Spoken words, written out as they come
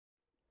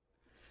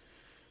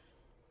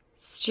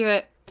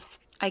Stuart,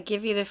 I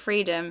give you the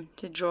freedom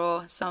to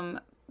draw some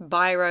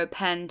biro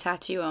pen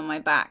tattoo on my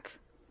back.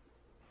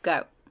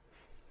 Go.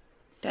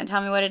 Don't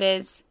tell me what it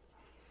is.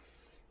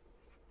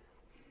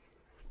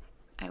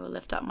 I will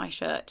lift up my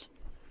shirt.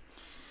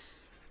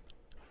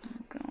 Oh,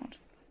 God.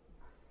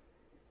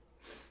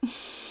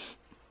 That's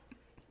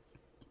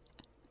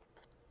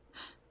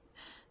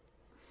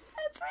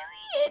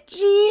really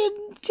itchy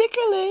and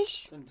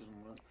ticklish.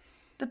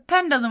 The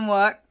pen doesn't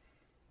work.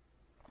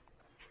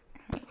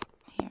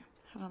 Here,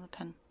 have another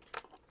pen.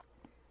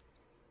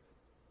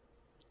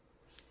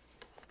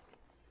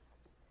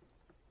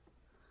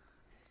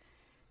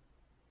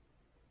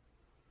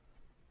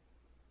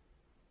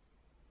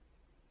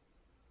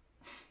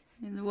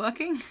 Is it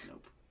working?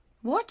 Nope.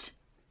 What?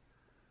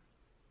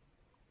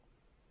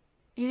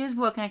 It is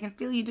working. I can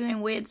feel you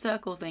doing weird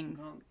circle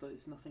things. No, but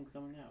it's nothing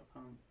coming out.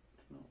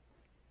 It's not.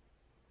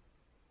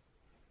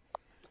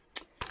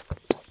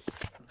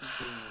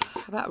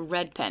 How about a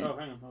red pen? Oh,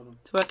 hang on, hold on.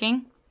 It's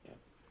working? Yeah.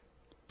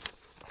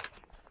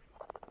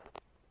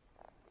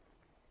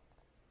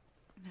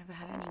 I've never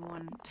had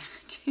anyone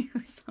tattoo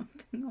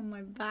something on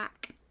my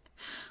back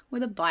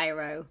with a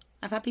biro.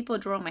 I've had people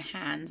draw on my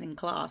hands in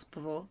class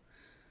before.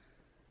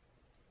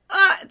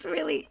 Ah, it's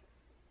really...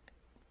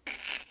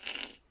 Excuse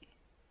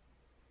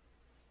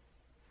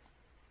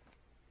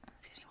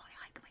me while I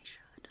hike my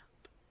shirt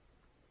up.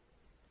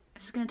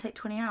 This is going to take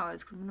 20 hours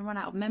because I'm going to run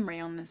out of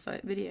memory on this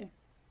video.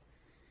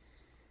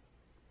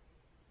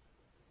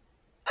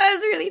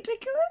 That's really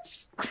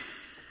ticklish.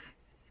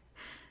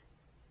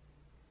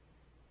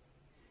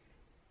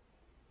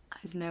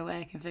 There's no way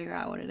I can figure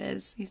out what it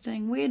is. He's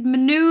doing weird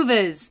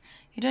maneuvers.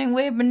 You're doing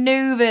weird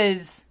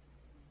maneuvers.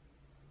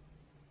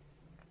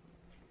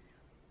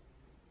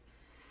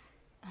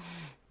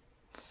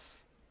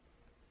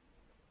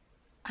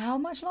 How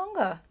much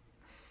longer?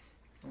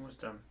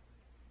 Almost done.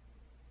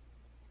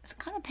 It's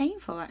kind of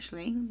painful,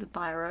 actually, the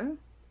biro.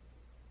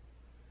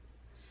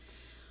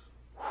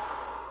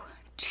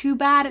 Too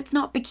bad it's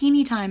not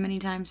bikini time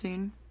anytime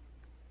soon.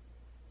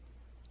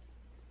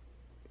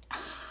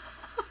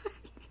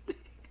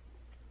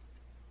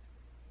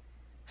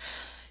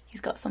 He's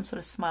got some sort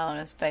of smile on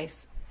his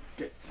face.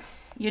 Good.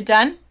 You're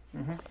done?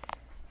 Mm-hmm.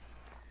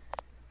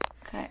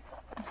 Okay.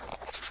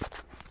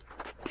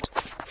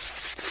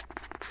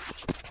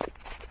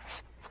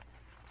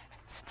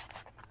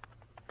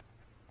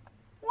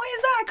 What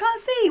is that? I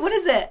can't see. What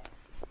is it?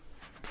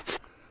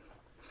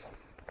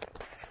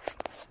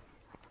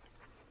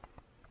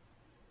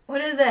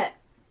 What is it?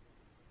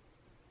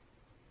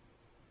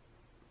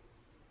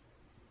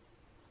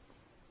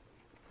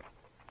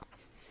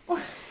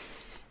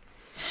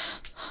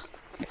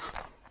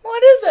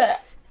 What is it?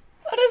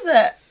 What is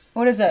it?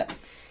 What is it?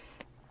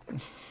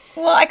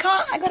 Well, I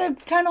gotta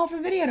turn off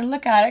the video to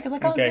look at it because I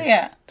can't see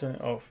it. Turn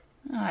it off.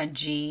 Ah,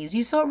 jeez.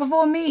 You saw it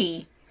before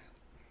me.